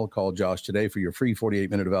Josh Arnold. Call Josh today for your free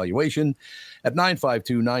 48-minute evaluation at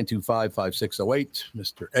 952-925-5608.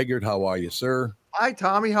 Mr. Eggert, how are you, sir? Hi,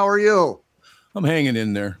 Tommy. How are you? I'm hanging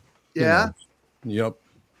in there. Yeah? Yep.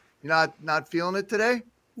 You're not feeling it today?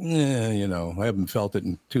 Yeah, I haven't felt it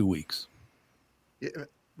in 2 weeks. Yeah,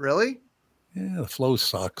 really? Yeah, the flow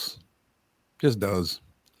sucks. Just does.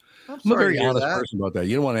 I'm a very honest person about that.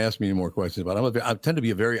 You don't want to ask me any more questions about it. I tend to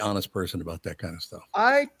be a very honest person about that kind of stuff.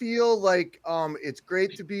 I feel like it's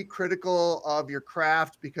great to be critical of your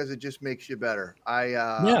craft because it just makes you better.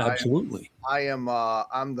 Absolutely. I'm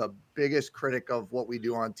the biggest critic of what we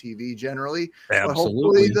do on TV generally.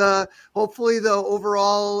 Absolutely. But hopefully the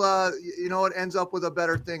overall, it ends up with a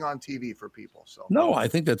better thing on TV for people. So no, I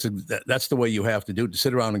think that's the way you have to do it. To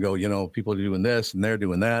sit around and go, people are doing this and they're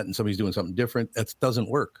doing that and somebody's doing something different. That doesn't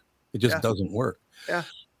work. It just doesn't work. Yeah.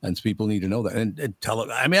 And people need to know that. And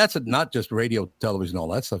that's not just radio, television, all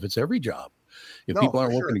that stuff. It's every job. If people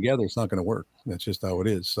aren't working together, it's not going to work. That's just how it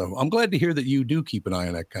is. So I'm glad to hear that you do keep an eye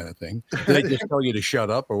on that kind of thing. Do they just tell you to shut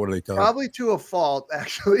up, or what do they tell you? Probably to a fault,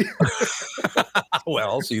 actually.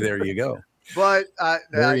 Well, see, there you go. But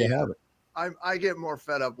there you have it. I get more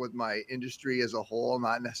fed up with my industry as a whole,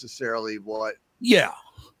 not necessarily what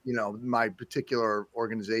my particular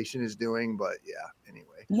organization is doing. But anyway.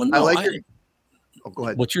 Well, no, go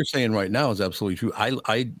ahead. What you're saying right now is absolutely true.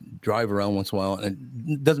 I drive around once in a while, and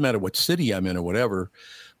it doesn't matter what city I'm in or whatever,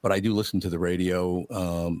 but I do listen to the radio.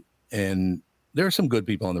 And there are some good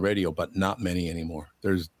people on the radio, but not many anymore.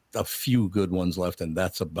 There's a few good ones left, and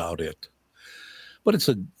that's about it. But it's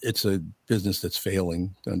a business that's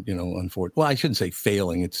failing, unfortunately. Well, I shouldn't say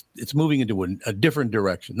failing. It's moving into a different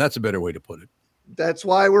direction. That's a better way to put it. That's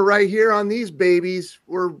why we're right here on these babies.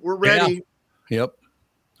 We're ready. Yeah. Yep.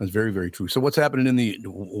 That's very, very true. So what's happening in the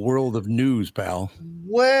world of news, pal?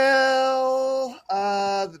 Well,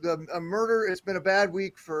 a murder, it's been a bad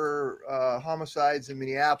week for homicides in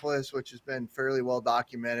Minneapolis, which has been fairly well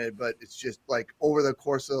documented, but it's just like over the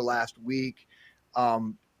course of the last week,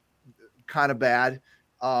 kind of bad.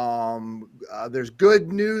 There's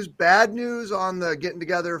good news, bad news on the getting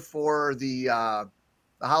together for the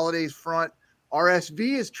holidays front. RSV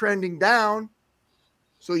is trending down.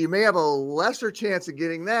 So you may have a lesser chance of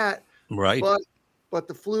getting that, right? But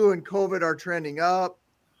the flu and COVID are trending up.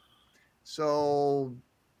 So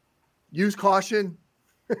use caution.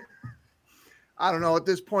 I don't know. At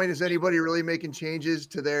this point, is anybody really making changes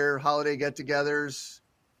to their holiday get-togethers?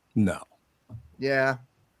 No. Yeah.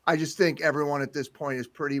 I just think everyone at this point is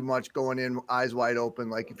pretty much going in eyes wide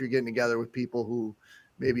open. Like if you're getting together with people who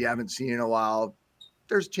maybe haven't seen in a while,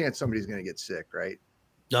 there's a chance somebody's going to get sick, right?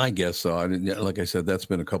 I guess so. Like I said, that's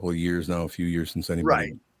been a couple of years now, a few years since anybody.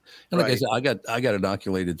 Right. And like I said, I got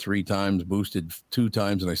inoculated 3 times, boosted 2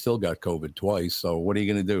 times, and I still got COVID twice. So what are you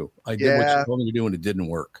going to do? I did what you told me to do, and it didn't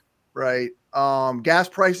work. Right. Gas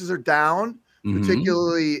prices are down,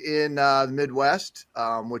 particularly in the Midwest,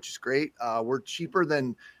 which is great. We're cheaper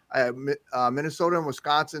than Minnesota and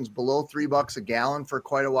Wisconsin's below $3 a gallon for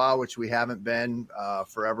quite a while, which we haven't been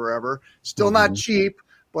forever, ever. Still not cheap,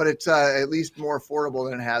 but it's at least more affordable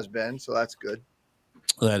than it has been. So that's good.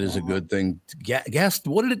 That is a good thing. Gas.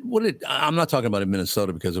 What did it? I'm not talking about in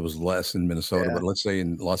Minnesota because it was less in Minnesota, but let's say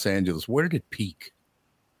in Los Angeles, where did it peak?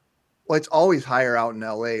 Well, it's always higher out in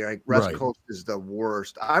LA. Like West Coast is the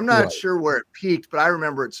worst. I'm not sure where it peaked, but I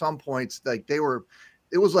remember at some points like it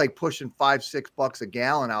was like pushing $5-6 a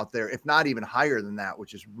gallon out there, if not even higher than that,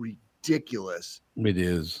 which is ridiculous. It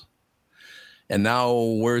is. And now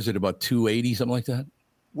where is it? About $2.80, something like that?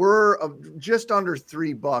 We're just under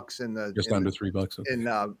 $3 in the under $3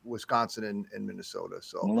 in Wisconsin and Minnesota.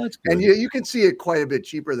 So that's good. And you can see it quite a bit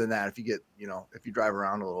cheaper than that if you get if you drive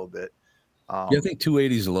around a little bit. I think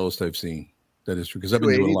 $2.80 is the lowest I've seen. That is true because I've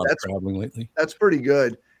been doing a lot of traveling lately. That's pretty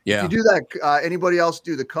good. Yeah. If you do that, anybody else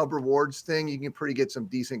do the Cub Rewards thing? You can get some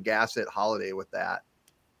decent gas at Holiday with that.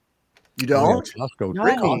 You don't? Costco. No.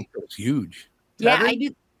 Costco's huge. Yeah, I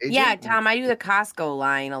do. Yeah, Tom, I do the Costco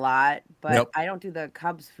line a lot, but I don't do the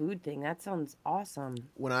Cubs food thing. That sounds awesome.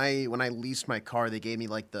 When I leased my car, they gave me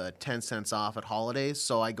like the 10 cents off at Holidays,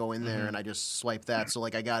 so I go in there and I just swipe that. So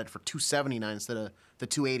like I got it for $2.79 instead of the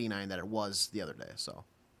 $2.89 that it was the other day. So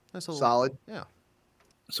that's solid. Yeah.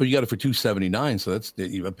 So you got it for $279. So that's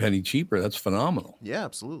a penny cheaper. That's phenomenal. Yeah,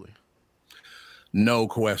 absolutely. No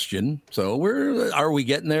question. So are we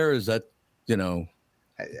getting there? Is that,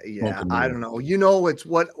 yeah, I don't know. You know, it's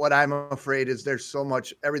what I'm afraid is there's so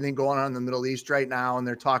much everything going on in the Middle East right now, and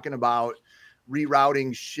they're talking about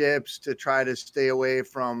rerouting ships to try to stay away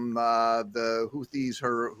from the Houthis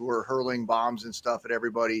who are hurling bombs and stuff at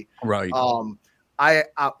everybody. Right.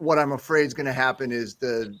 What I'm afraid is going to happen is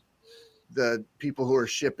the people who are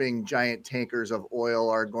shipping giant tankers of oil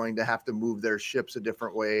are going to have to move their ships a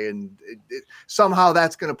different way. And somehow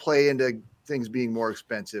that's going to play into things being more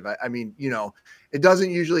expensive. I mean, you know, it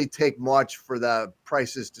doesn't usually take much for the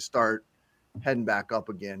prices to start heading back up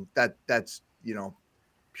again. That's, you know,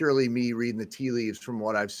 purely me reading the tea leaves from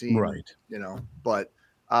what I've seen, right? You know, but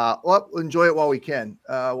we'll enjoy it while we can.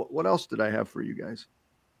 What else did I have for you guys?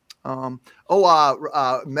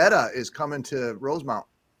 Meta is coming to Rosemount.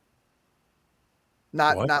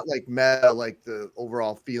 Not like meta, like the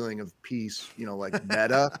overall feeling of peace, you know, like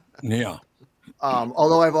meta. Yeah.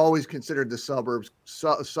 Although I've always considered the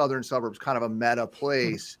southern suburbs kind of a meta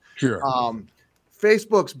place. Sure.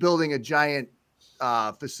 Facebook's building a giant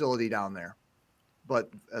facility down there, but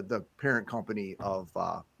the parent company of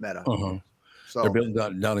Meta. Uh-huh. So they're building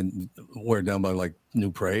down by like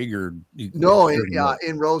New Prague or no,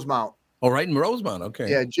 in Rosemount. Oh, right in Rosemount.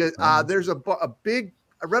 Okay. Yeah. There's a big.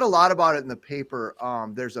 I read a lot about it in the paper.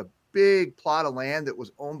 There's a big plot of land that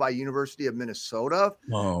was owned by University of Minnesota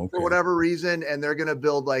for whatever reason, and they're going to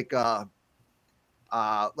build like a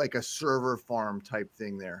server farm type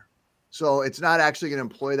thing there. So it's not actually going to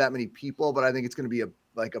employ that many people, but I think it's going to be a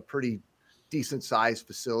pretty decent sized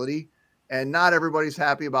facility. And not everybody's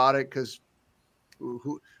happy about it because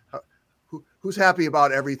who's happy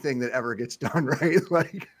about everything that ever gets done, right?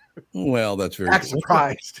 Like, well, that's very not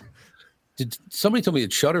surprised. Did somebody tell me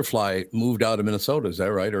that Shutterfly moved out of Minnesota? Is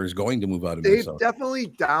that right? Or is going to move out of Minnesota? They've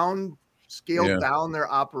definitely scaled down their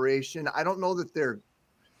operation. I don't know that they're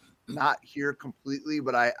not here completely,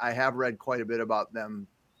 but I have read quite a bit about them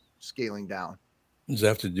scaling down. Does that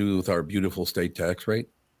have to do with our beautiful state tax rate?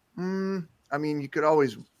 I mean, you could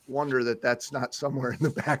always wonder that's not somewhere in the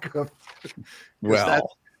back of. Well,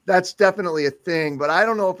 that's definitely a thing, but I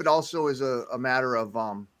don't know if it also is a matter of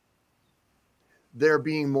there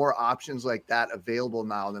being more options like that available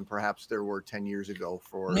now than perhaps there were 10 years ago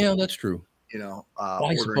for. Yeah, that's true. You know,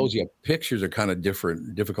 I suppose pictures are kind of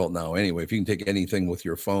difficult now anyway. If you can take anything with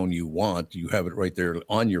your phone you want, you have it right there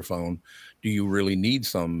on your phone. Do you really need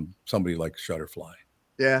somebody like Shutterfly?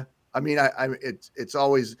 Yeah. I mean, it's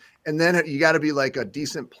always, and then you got to be like a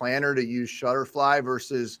decent planner to use Shutterfly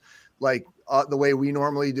versus like the way we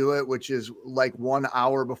normally do it, which is like 1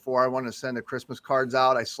 hour before I want to send the Christmas cards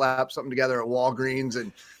out, I slap something together at Walgreens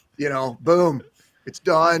and, you know, boom, it's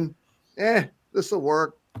done. This will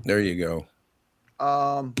work. There you go.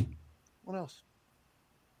 What else?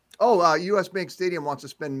 Oh, US Bank Stadium wants to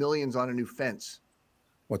spend millions on a new fence.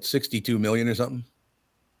 What, 62 million or something?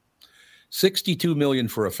 62 million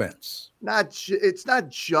for a fence. It's not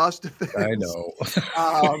just a fence. I know.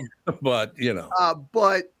 But, you know.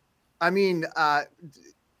 But I mean, I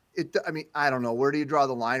don't know. Where do you draw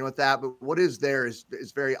the line with that? But what is there is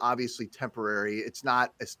very obviously temporary. It's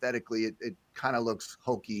not aesthetically. It kind of looks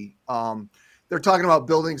hokey. They're talking about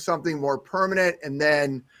building something more permanent and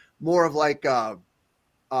then more of like a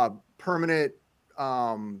permanent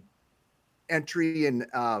entry and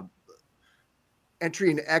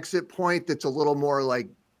exit point that's a little more like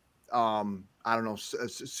I don't know,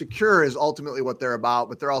 secure is ultimately what they're about,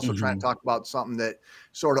 but they're also trying to talk about something that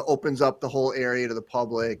sort of opens up the whole area to the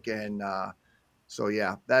public. And so,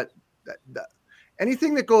 yeah, that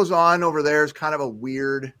anything that goes on over there is kind of a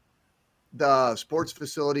weird, the sports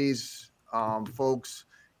facilities folks,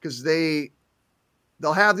 because they'll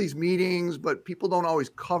have these meetings, but people don't always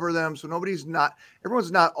cover them. So everyone's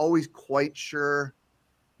not always quite sure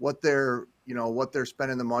what they're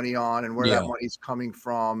spending the money on and where that money's coming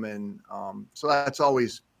from. And so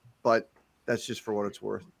but that's just for what it's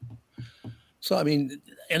worth. So, I mean,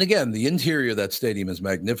 and again, the interior of that stadium is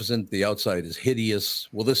magnificent. The outside is hideous.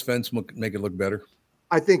 Will this fence make it look better?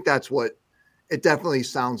 I think that's what it definitely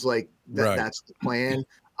sounds like. That's the plan.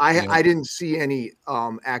 Yeah. I didn't see any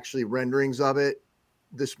actually renderings of it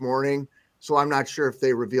this morning. So I'm not sure if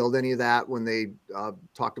they revealed any of that when they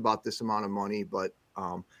talked about this amount of money, but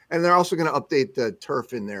and they're also going to update the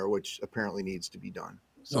turf in there, which apparently needs to be done.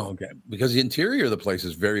 So, okay. Because the interior of the place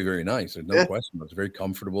is very, very nice. There's no question. It's very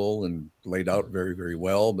comfortable and laid out very, very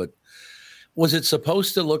well. But was it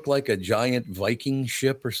supposed to look like a giant Viking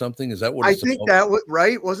ship or something? Is that what I think that was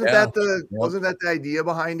right? Wasn't that the idea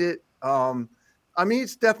behind it? I mean,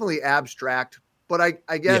 it's definitely abstract, But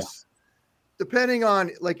I guess depending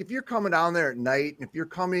on, like, if you're coming down there at night, and if you're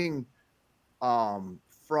coming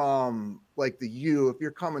from like if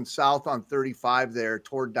you're coming south on 35 there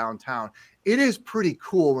toward downtown, it is pretty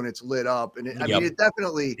cool when it's lit up. And I mean, it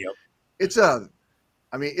definitely, it's a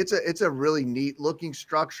really neat looking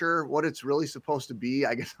structure. What it's really supposed to be,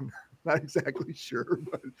 I guess I'm not exactly sure,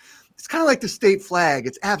 but it's kind of like the state flag.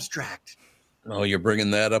 It's abstract. Oh, you're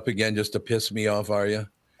bringing that up again just to piss me off, are you?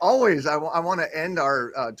 Always. I want to end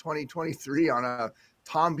our 2023 on a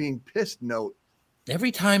Tom being pissed note.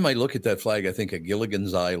 Every time I look at that flag, I think of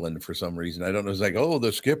Gilligan's Island for some reason. I don't know. It's like, oh,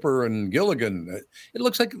 the skipper and Gilligan. It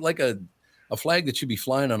looks like a flag that should be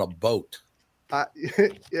flying on a boat.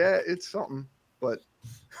 Yeah, it's something, but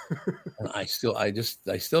I still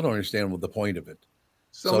don't understand what the point of it.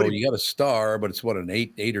 So you got a star, but it's what, an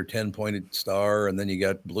 8 or 10 pointed star, and then you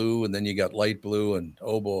got blue, and then you got light blue, and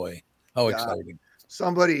oh boy, how exciting!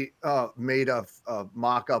 Somebody made a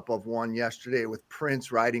mock-up of one yesterday with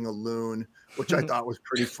Prince riding a loon, which I thought was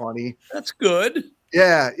pretty funny. That's good.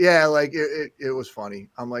 Yeah, like it was funny.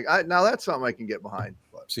 I'm like, now that's something I can get behind.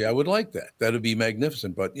 But. See, I would like that. That'd be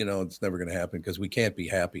magnificent, but it's never going to happen because we can't be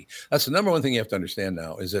happy. That's the number one thing you have to understand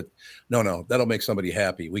now is that no, that'll make somebody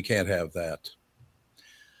happy. We can't have that.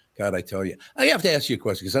 God, I tell you, I have to ask you a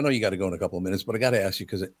question because I know you got to go in a couple of minutes, but I got to ask you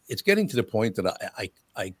because it's getting to the point that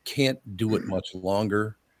I can't do it much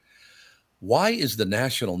longer. Why is the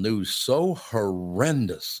national news so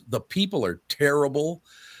horrendous? The people are terrible.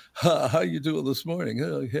 How you doing this morning?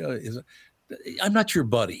 I'm not your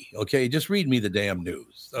buddy. Okay, just read me the damn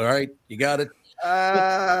news. All right, you got it.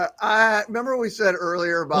 I remember we said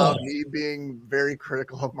earlier about me being very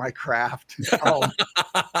critical of my craft. I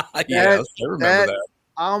remember that.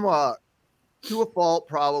 I'm to a fault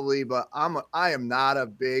probably, but I am not a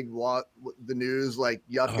big the news like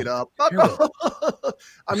yuck it up.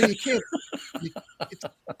 I mean, you can't.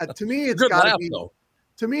 To me, it's got to be. Though.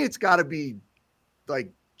 To me, it's got to be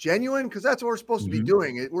like genuine because that's what we're supposed to be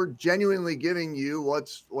doing. We're genuinely giving you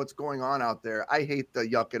what's going on out there. I hate the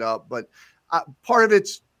yuck it up, but part of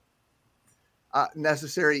it's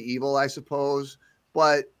necessary evil, I suppose.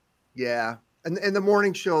 But yeah, and the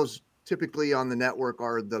morning shows typically on the network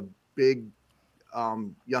are the big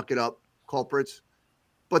yuck it up culprits,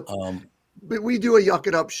 but we do a yuck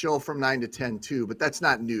it up show from 9 to 10 too, but that's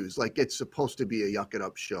not news. Like it's supposed to be a yuck it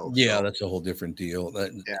up show. Yeah. So. That's a whole different deal.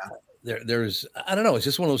 There's, I don't know. It's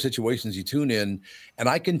just one of those situations you tune in and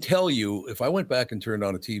I can tell you if I went back and turned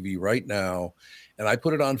on a TV right now and I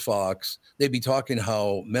put it on Fox, they'd be talking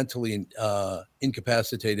how mentally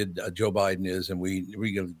incapacitated Joe Biden is. And we're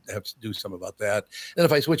going to have to do something about that. And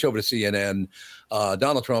if I switch over to CNN,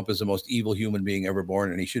 Donald Trump is the most evil human being ever born,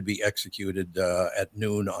 and he should be executed at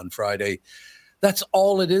noon on Friday. That's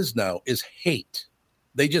all it is now is hate.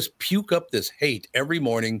 They just puke up this hate every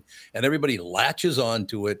morning and everybody latches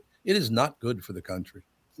onto it. It is not good for the country.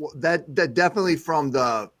 Well, that definitely from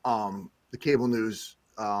the cable news.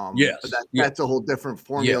 Yes, that's a whole different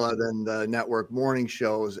formula than the network morning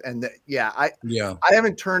shows. And I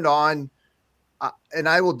haven't turned on, and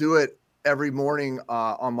I will do it every morning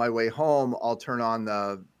on my way home. I'll turn on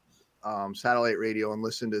the satellite radio and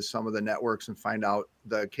listen to some of the networks and find out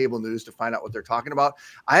the cable news to find out what they're talking about.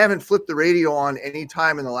 I haven't flipped the radio on any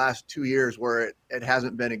time in the last 2 years where it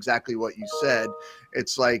hasn't been exactly what you said.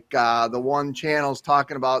 It's like the one channel's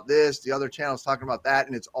talking about this, the other channel's talking about that,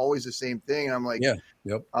 and it's always the same thing. And I'm like,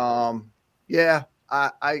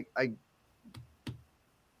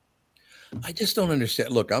 I just don't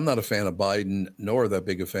understand. Look, I'm not a fan of Biden, nor that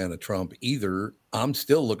big a fan of Trump either. I'm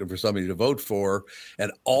still looking for somebody to vote for,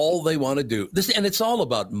 and all they want to do this, and it's all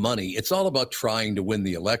about money. It's all about trying to win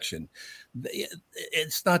the election.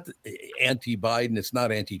 It's not anti-Biden. It's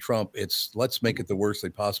not anti-Trump. It's let's make it the worst they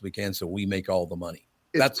possibly can, so we make all the money.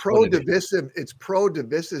 That's pro-divisive. It's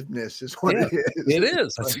pro-divisiveness is what it is. It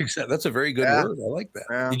is. That's a very good word. I like that.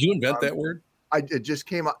 Yeah. Did you invent that word? It just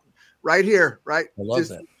came up right here. Right. I love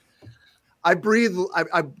that. I breathe.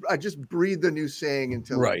 I just breathe the new saying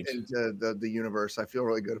into the universe. I feel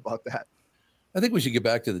really good about that. I think we should get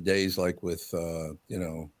back to the days like with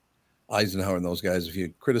Eisenhower and those guys. If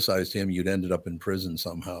you criticized him, you'd ended up in prison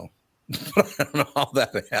somehow. I don't know how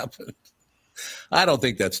that happened. I don't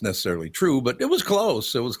think that's necessarily true, but it was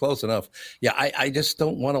close. It was close enough. Yeah, I just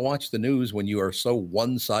don't want to watch the news when you are so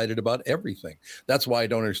one-sided about everything. That's why I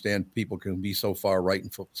don't understand people can be so far right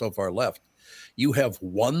and so far left. You have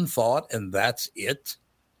one thought and that's it.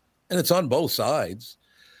 And it's on both sides.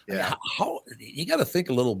 Yeah. How you got to think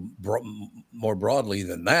a little more broadly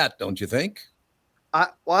than that, don't you think?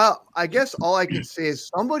 Well, I guess all I can say is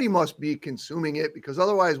somebody must be consuming it because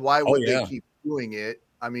otherwise, why would they keep doing it?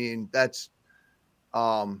 I mean,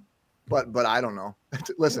 But I don't know.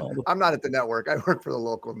 Listen, I'm not at the network. I work for the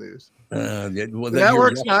local news. The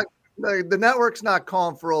network's not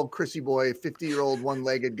calling for old Chrissy boy, 50-year-old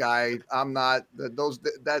one-legged guy. I'm not.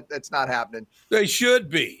 That's not happening. They should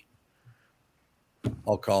be.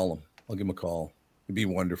 I'll call him. I'll give him a call. It'd be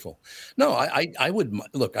wonderful. No, I would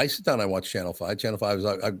look. I sit down. I watch Channel 5. Channel 5 is.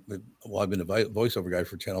 I've been a voiceover guy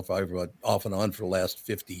for Channel 5 about off and on for the last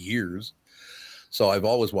 50 years. So I've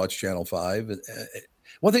always watched Channel 5.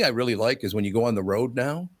 One thing I really like is when you go on the road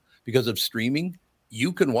now, because of streaming,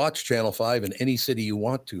 you can watch Channel 5 in any city you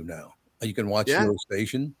want to now. You can watch your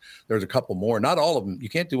station. There's a couple more, not all of them. You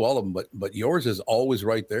can't do all of them, but yours is always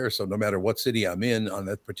right there. So no matter what city I'm in on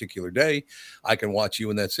that particular day, I can watch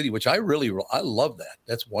you in that city, which I love that.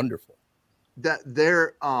 That's wonderful.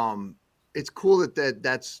 It's cool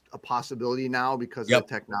that's a possibility now because of the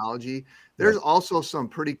technology. There's also some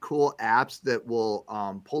pretty cool apps that will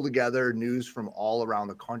pull together news from all around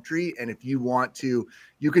the country. And if you want to,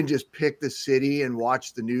 you can just pick the city and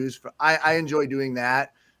watch the news. I enjoy doing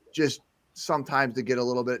that just sometimes to get a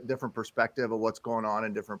little bit different perspective of what's going on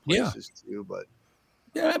in different places too. But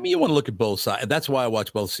yeah, I mean, you want to look at both sides. That's why I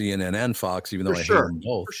watch both CNN and Fox, even though I hate them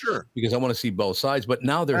both. For sure. Because I want to see both sides. But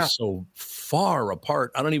now they're so far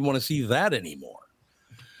apart, I don't even want to see that anymore.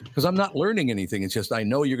 Because I'm not learning anything. It's just I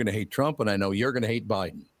know you're going to hate Trump, and I know you're going to hate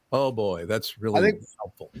Biden. Oh, boy, that's really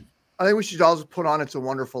helpful. I think we should also put on It's a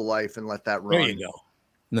Wonderful Life and let that run. There you go.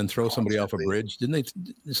 And then throw somebody off a bridge. Did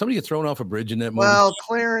somebody get thrown off a bridge in that movie? Well,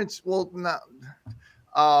 Clarence,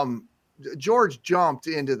 George jumped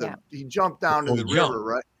into he jumped down to the river,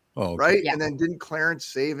 right? Oh, okay. Right. Yeah. And then didn't Clarence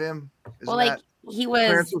save him? Clarence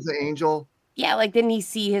was the angel. Yeah. Like, didn't he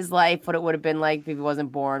see his life, what it would have been like if he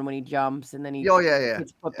wasn't born when he jumps and then he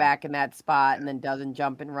gets put back in that spot and then doesn't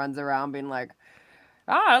jump and runs around being like,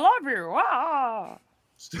 I love you. Ah.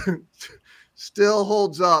 Still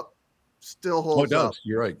holds up. Up.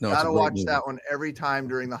 You're right. No, gotta watch that one every time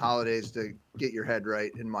during the holidays to get your head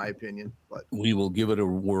right, in my opinion. But we will give it a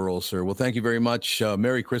whirl, sir. Well, thank you very much.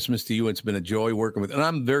 Merry Christmas to you. It's been a joy working with, and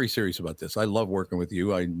I'm very serious about this. I love working with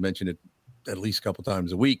you. I mention it at least a couple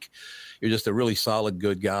times a week. You're just a really solid,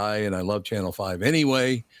 good guy, and I love Channel 5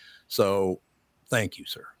 anyway. So, thank you,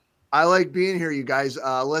 sir. I like being here, you guys.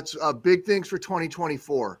 Let's big things for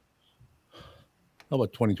 2024. How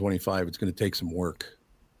about 2025? It's going to take some work.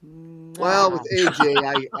 Well, with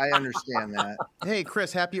AJ, I understand that. Hey,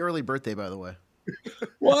 Chris, happy early birthday, by the way.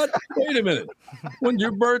 What? Wait a minute. When's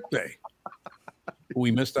your birthday? We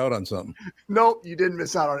missed out on something. Nope, you didn't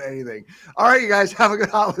miss out on anything. All right, you guys, have a good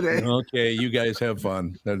holiday. Okay, you guys have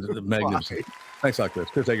fun. That's magnificent. Thanks a lot, Chris.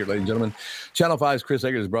 Chris Eggert, ladies and gentlemen. Channel 5's Chris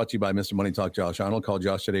Eggert is brought to you by Mr. Money Talk Josh Arnold. Call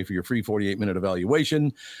Josh today for your free 48-minute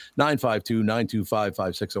evaluation.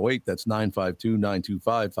 952-925-5608. That's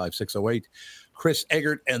 952-925-5608. Chris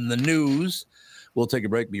Eggert and the news. We'll take a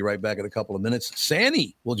break. Be right back in a couple of minutes.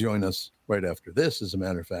 Sandy will join us right after this, as a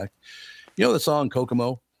matter of fact. You know the song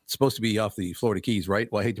Kokomo? It's supposed to be off the Florida Keys,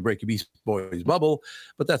 right? Well, I hate to break your Beast Boys bubble,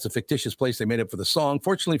 but that's a fictitious place they made up for the song.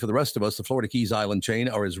 Fortunately for the rest of us, the Florida Keys island chain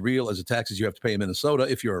are as real as the taxes you have to pay in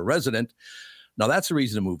Minnesota if you're a resident. Now, that's the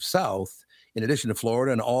reason to move south. In addition to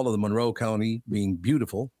Florida and all of the Monroe County being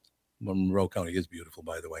beautiful, Monroe County is beautiful,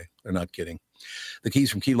 by the way. They're not kidding. The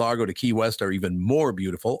Keys from Key Largo to Key West are even more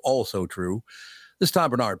beautiful, also true. This is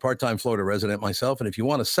Tom Barnard, part-time Florida resident myself, and if you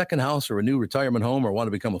want a second house or a new retirement home or want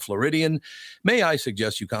to become a Floridian, may I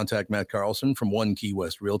suggest you contact Matt Carlson from One Key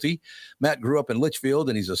West Realty. Matt grew up in Litchfield,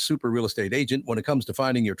 and he's a super real estate agent. When it comes to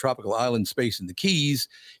finding your tropical island space in the Keys,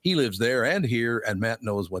 he lives there and here, and Matt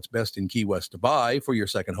knows what's best in Key West to buy for your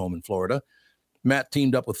second home in Florida. Matt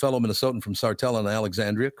teamed up with fellow Minnesotan from Sartell and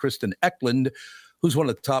Alexandria, Kristen Eklund, who's one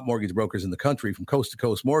of the top mortgage brokers in the country from Coast to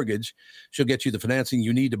Coast Mortgage. She'll get you the financing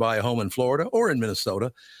you need to buy a home in Florida or in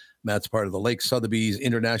Minnesota. Matt's part of the Lake Sotheby's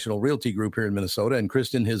International Realty Group here in Minnesota, and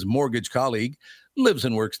Kristen, his mortgage colleague, lives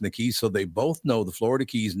and works in the Keys, so they both know the Florida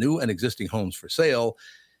Keys' new and existing homes for sale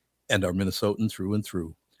and are Minnesotan through and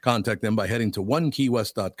through. Contact them by heading to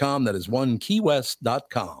onekeywest.com. That is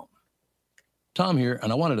onekeywest.com. Tom here,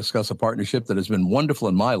 and I want to discuss a partnership that has been wonderful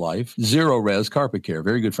in my life, Zero Res Carpet Care.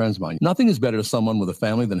 Very good friends of mine. Nothing is better to someone with a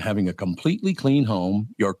family than having a completely clean home.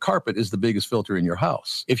 Your carpet is the biggest filter in your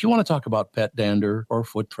house. If you want to talk about pet dander or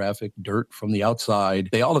foot traffic, dirt from the outside,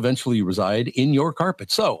 they all eventually reside in your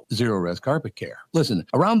carpet. So, Zero Res Carpet Care. Listen,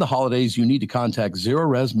 around the holidays, you need to contact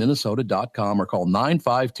ZeroResMinnesota.com or call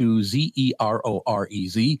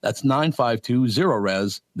 952-ZEROREZ. That's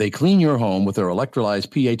 952-ZERO-RES. They clean your home with their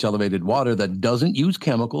electrolyzed pH-elevated water that doesn't use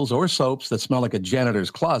chemicals or soaps that smell like a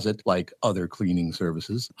janitor's closet like other cleaning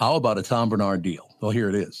services. How about a Tom Barnard deal? Well, here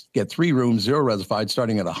it is. Get 3 rooms, 0 resified,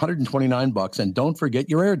 starting at $129, and don't forget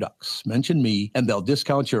your air ducts. Mention me, and they'll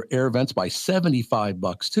discount your air vents by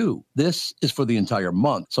 $75 too. This is for the entire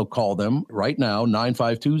month, so call them right now,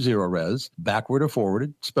 9520-RES, backward or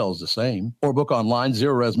forwarded, spells the same, or book online,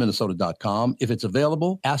 zeroresminnesota.com. If it's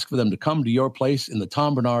available, ask for them to come to your place in the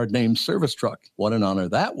Tom Barnard named service truck. What an honor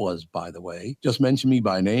that was, by the way. Just mention me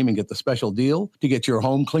by name and get the special deal to get your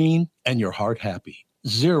home clean and your heart happy.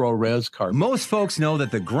 Zero Res Carpet. Most folks know that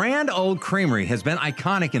the Grand Old Creamery has been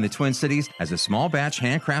iconic in the Twin Cities as a small batch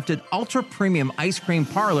handcrafted ultra premium ice cream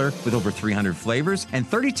parlor with over 300 flavors and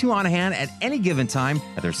 32 on hand at any given time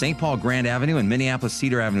at their St. Paul Grand Avenue and Minneapolis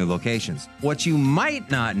Cedar Avenue locations. What you might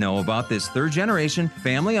not know about this third generation,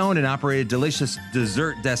 family owned and operated delicious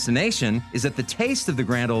dessert destination is that the taste of the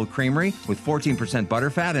Grand Old Creamery with 14%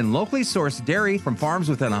 butterfat and locally sourced dairy from farms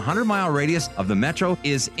within a 100-mile radius of the metro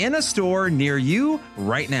is in a store near you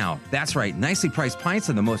right now. That's right. Nicely priced pints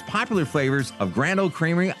of the most popular flavors of Grand Old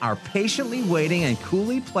Creamery are patiently waiting and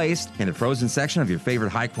coolly placed in the frozen section of your favorite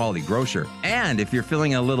high-quality grocer. And if you're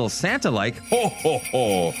feeling a little Santa-like, ho, ho,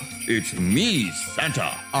 ho, it's me,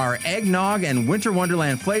 Santa. Our eggnog and Winter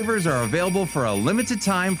Wonderland flavors are available for a limited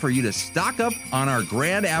time for you to stock up on our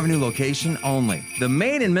Grand Avenue location only. The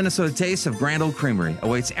made in Minnesota taste of Grand Old Creamery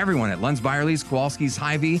awaits everyone at Lunds Byerly's, Kowalski's,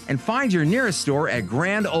 Hy-Vee, and find your nearest store at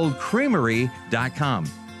grandoldcreamery.com.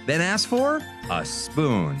 Then ask for a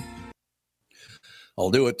spoon.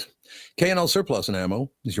 I'll do it. K&L Surplus and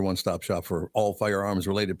Ammo is your one-stop shop for all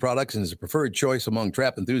firearms-related products and is a preferred choice among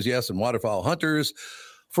trap enthusiasts and waterfowl hunters.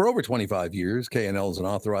 For over 25 years, K&L is an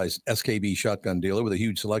authorized SKB shotgun dealer with a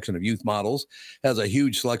huge selection of youth models, has a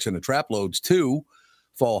huge selection of trap loads, too.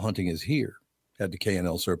 Fall hunting is here. Head to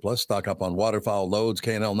K&L Surplus, stock up on waterfowl loads.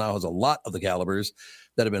 K&L now has a lot of the calibers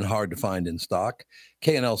that have been hard to find in stock.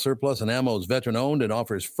 K&L Surplus and Ammo is veteran-owned and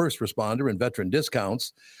offers first responder and veteran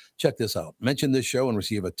discounts. Check this out. Mention this show and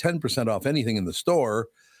receive a 10% off anything in the store.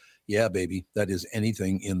 Yeah, baby, that is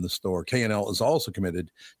anything in the store. K&L is also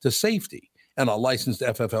committed to safety and a licensed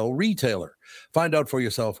FFL retailer. Find out for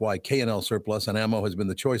yourself why K&L Surplus and Ammo has been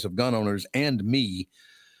the choice of gun owners and me.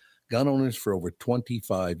 Gun owners for over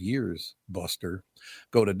 25 years, Buster.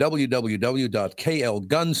 Go to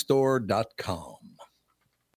www.klgunstore.com.